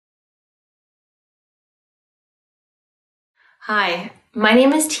Hi, my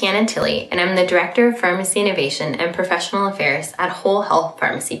name is Tiana Tilli, and I'm the Director of Pharmacy Innovation and Professional Affairs at Whole Health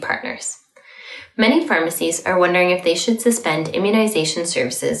Pharmacy Partners. Many pharmacies are wondering if they should suspend immunization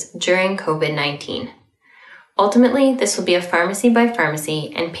services during COVID-19. Ultimately, this will be a pharmacy by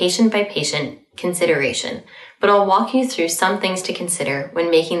pharmacy and patient by patient consideration, but I'll walk you through some things to consider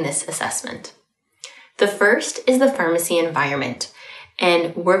when making this assessment. The first is the pharmacy environment,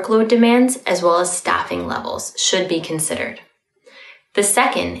 and workload demands as well as staffing levels should be considered. The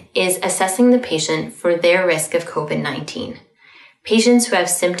second is assessing the patient for their risk of COVID-19. Patients who have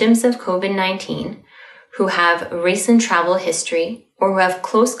symptoms of COVID-19, who have recent travel history, or who have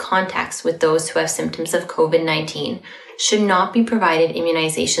close contacts with those who have symptoms of COVID-19 should not be provided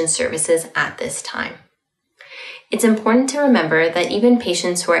immunization services at this time. It's important to remember that even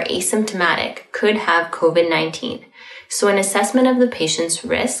patients who are asymptomatic could have COVID-19, so an assessment of the patient's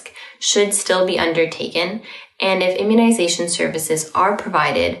risk should still be undertaken, and if immunization services are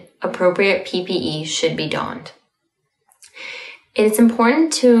provided, appropriate PPE should be donned. It is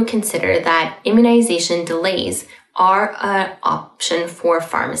important to consider that immunization delays are an option for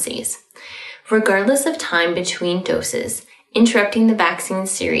pharmacies. Regardless of time between doses, interrupting the vaccine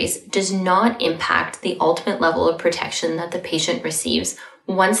series does not impact the ultimate level of protection that the patient receives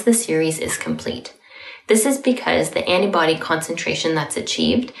once the series is complete. This is because the antibody concentration that's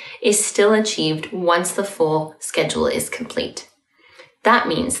achieved is still achieved once the full schedule is complete. That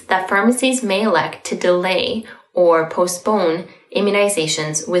means that pharmacies may elect to delay or postpone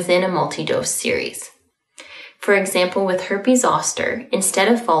immunizations within a multi-dose series. For example, with herpes zoster, instead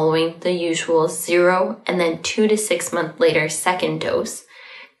of following the usual 0 and then 2 to 6 months later second dose,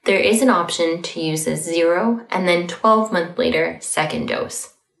 there is an option to use a 0 and then 12 months later second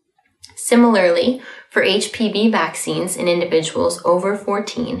dose. Similarly, for HPV vaccines in individuals over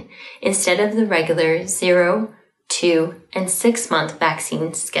 14, instead of the regular 0, 2, and 6-month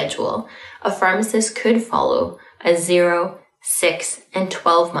vaccine schedule, a pharmacist could follow a 0, 6, and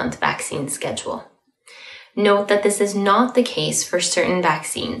 12-month vaccine schedule. Note that this is not the case for certain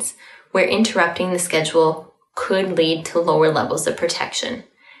vaccines, where interrupting the schedule could lead to lower levels of protection.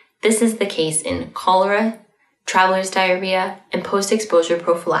 This is the case in cholera, traveler's diarrhea, and post-exposure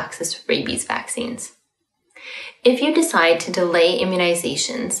prophylaxis rabies vaccines. If you decide to delay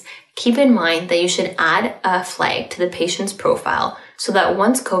immunizations, keep in mind that you should add a flag to the patient's profile so that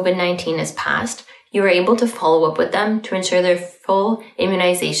once COVID-19 is passed, you are able to follow up with them to ensure their full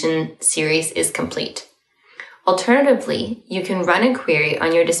immunization series is complete. Alternatively, you can run a query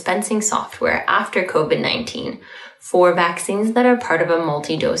on your dispensing software after COVID-19 for vaccines that are part of a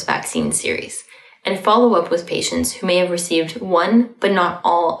multi-dose vaccine series, and follow up with patients who may have received one but not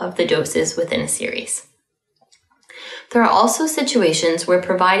all of the doses within a series. There are also situations where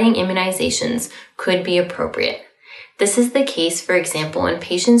providing immunizations could be appropriate. This is the case, for example, in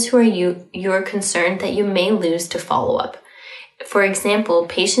patients who you are concerned that you may lose to follow-up. For example,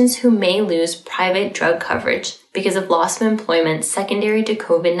 patients who may lose private drug coverage because of loss of employment secondary to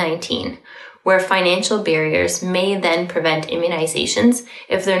COVID-19, where financial barriers may then prevent immunizations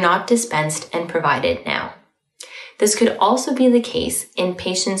if they're not dispensed and provided now. This could also be the case in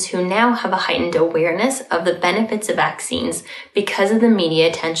patients who now have a heightened awareness of the benefits of vaccines because of the media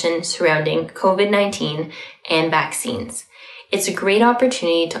attention surrounding COVID-19 and vaccines. It's a great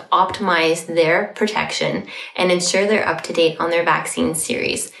opportunity to optimize their protection and ensure they're up to date on their vaccine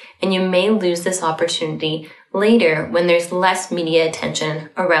series, and you may lose this opportunity later when there's less media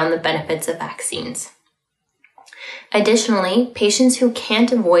attention around the benefits of vaccines. Additionally, patients who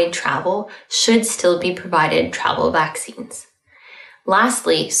can't avoid travel should still be provided travel vaccines.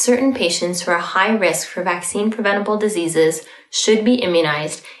 Lastly, certain patients who are high risk for vaccine-preventable diseases should be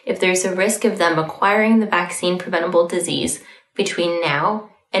immunized if there's a risk of them acquiring the vaccine-preventable disease between now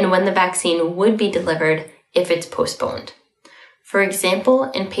and when the vaccine would be delivered if it's postponed. For example,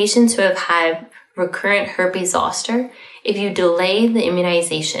 in patients who have had recurrent herpes zoster, if you delay the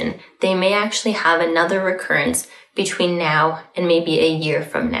immunization, they may actually have another recurrence between now and maybe a year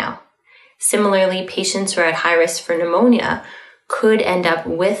from now. Similarly, patients who are at high risk for pneumonia could end up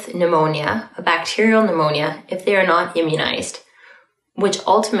with pneumonia, a bacterial pneumonia, if they are not immunized, which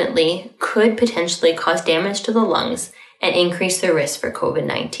ultimately could potentially cause damage to the lungs and increase their risk for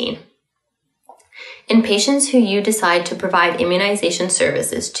COVID-19. In patients who you decide to provide immunization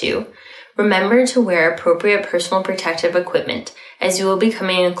services to, remember to wear appropriate personal protective equipment as you will be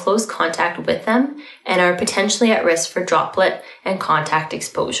coming in close contact with them and are potentially at risk for droplet and contact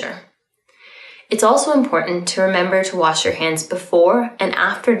exposure. It's also important to remember to wash your hands before and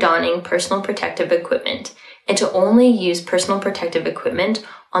after donning personal protective equipment and to only use personal protective equipment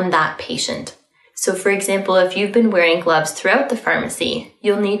on that patient. So for example, if you've been wearing gloves throughout the pharmacy,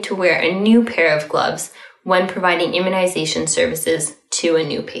 you'll need to wear a new pair of gloves when providing immunization services to a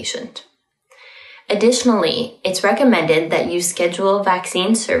new patient. Additionally, it's recommended that you schedule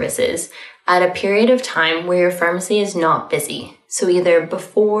vaccine services at a period of time where your pharmacy is not busy. So either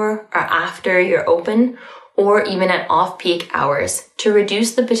before or after you're open, or even at off-peak hours, to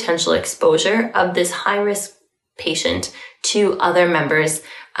reduce the potential exposure of this high-risk patient to other members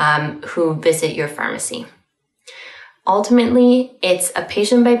who visit your pharmacy. Ultimately, it's a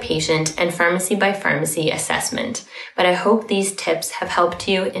patient-by-patient and pharmacy-by-pharmacy assessment, but I hope these tips have helped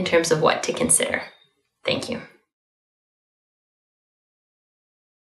you in terms of what to consider. Thank you.